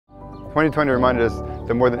2020 reminded us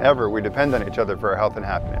that more than ever, we depend on each other for our health and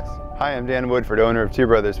happiness. Hi, I'm Dan Woodford, owner of Two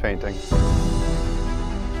Brothers Painting.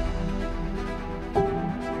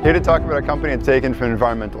 Here to talk about our company at Taken from an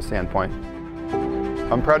environmental standpoint.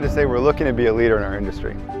 I'm proud to say we're looking to be a leader in our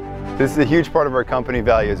industry. This is a huge part of our company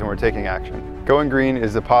values and we're taking action. Going green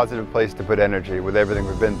is a positive place to put energy with everything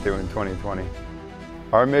we've been through in 2020.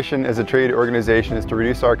 Our mission as a trade organization is to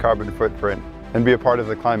reduce our carbon footprint and be a part of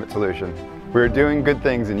the climate solution. We're doing good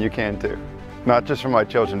things and you can too. Not just for my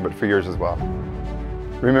children, but for yours as well.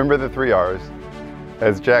 Remember the 3 R's.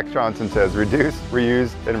 As Jack Johnson says, reduce,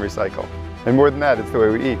 reuse, and recycle. And more than that, it's the way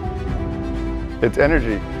we eat. It's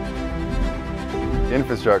energy,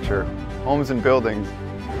 infrastructure, homes and buildings,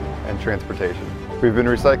 and transportation. We've been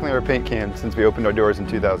recycling our paint cans since we opened our doors in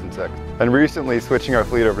 2006, and recently switching our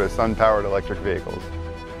fleet over to sun-powered electric vehicles.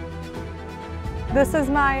 This is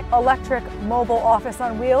my electric mobile office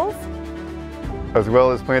on wheels. As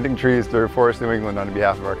well as planting trees through Forest New England on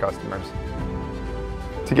behalf of our customers.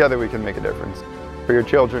 Together we can make a difference for your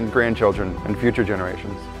children, grandchildren, and future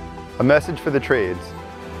generations. A message for the trades.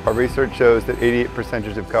 Our research shows that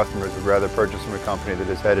 88% of customers would rather purchase from a company that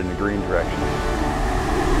is headed in a green direction.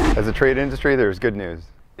 As a trade industry, there's good news.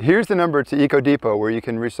 Here's the number to Eco Depot where you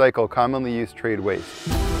can recycle commonly used trade waste.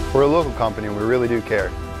 We're a local company and we really do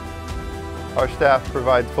care. Our staff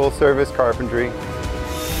provides full service carpentry,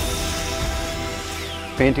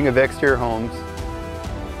 painting of exterior homes,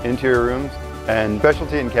 interior rooms, and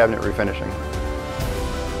specialty and cabinet refinishing.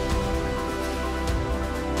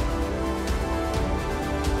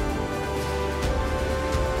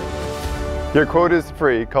 Your quote is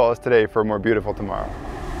free. Call us today for a more beautiful tomorrow.